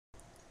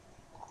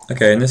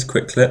Okay, in this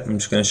quick clip I'm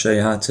just going to show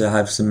you how to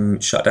have some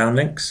shutdown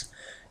links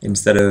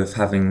instead of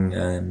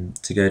having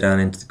to go down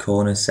into the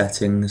corner,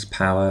 settings,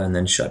 power and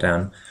then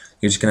shutdown.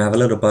 You're just going to have a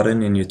little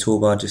button in your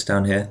toolbar just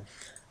down here.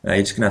 You're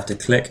just going to have to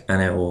click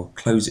and it will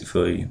close it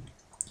for you.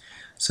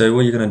 So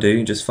what you're going to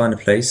do, just find a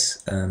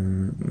place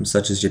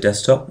such as your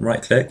desktop,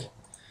 right click,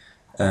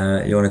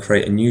 you want to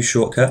create a new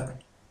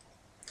shortcut.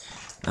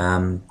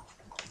 Then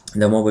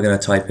what we're going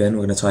to type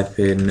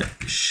in,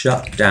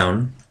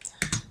 shutdown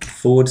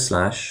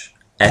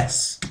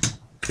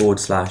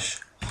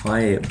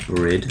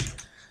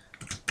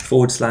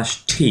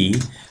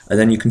 /s/hybrid/t, and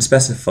then you can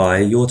specify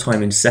your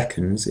time in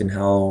seconds in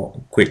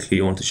how quickly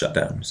you want to shut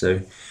down. So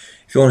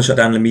if you want to shut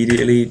down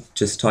immediately,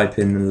 just type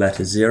in the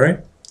letter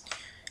 0,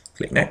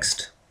 click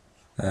next,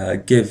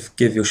 give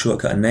your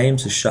shortcut a name,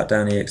 so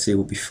shutdown.exe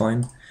will be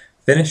fine,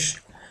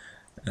 finish.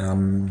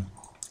 Then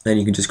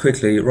you can just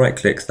quickly right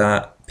click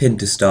that, pin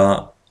to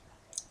start,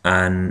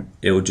 and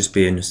it will just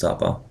be in the start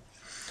bar.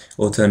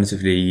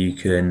 Alternatively, you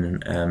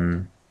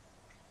can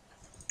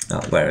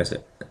where is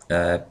it?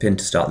 Pin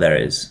to start, there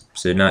it is.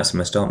 So now it's in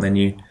my start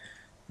menu,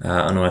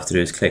 and all I have to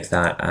do is click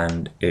that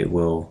and it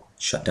will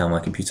shut down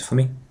my computer for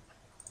me.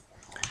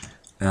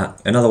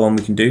 Another one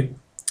we can do,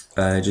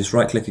 just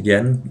right click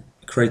again,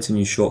 create a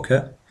new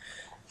shortcut.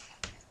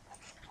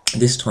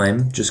 This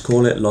time just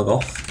call it log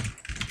off,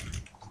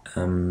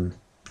 and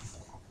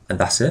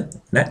that's it.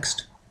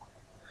 Next,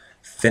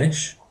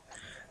 finish,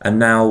 and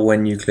now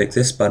when you click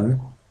this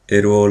button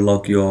it will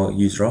log your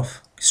user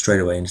off straight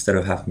away instead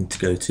of having to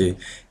go to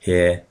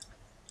here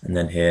and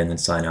then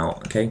sign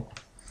out. Okay,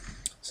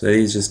 so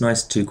these are just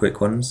nice two quick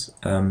ones.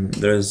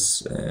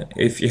 There's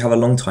if you have a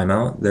long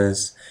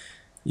timeout,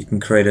 you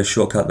can create a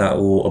shortcut that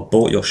will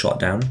abort your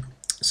shutdown.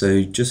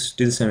 So just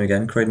do the same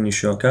again, create a new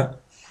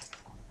shortcut,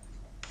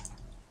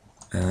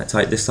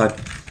 type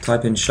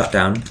in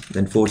shutdown,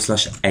 then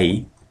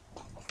 /a,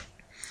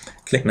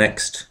 click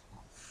next,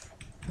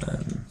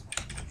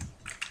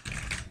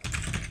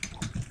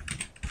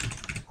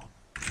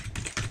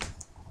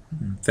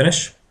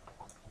 finish,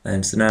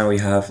 and so now we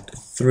have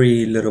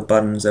 3 little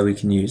buttons that we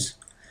can use.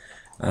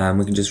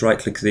 We can just right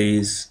click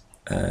these,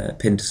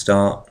 pin to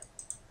start,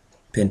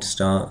 pin to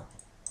start,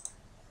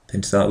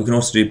 pin to start. We can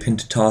also do pin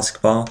to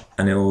taskbar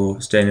and it will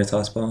stay in your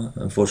taskbar.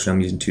 Unfortunately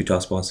I'm using 2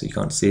 taskbars so you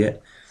can't see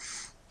it.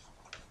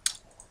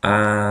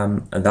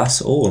 And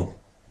that's all.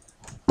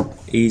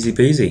 Easy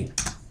peasy.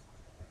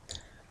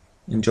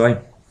 Enjoy.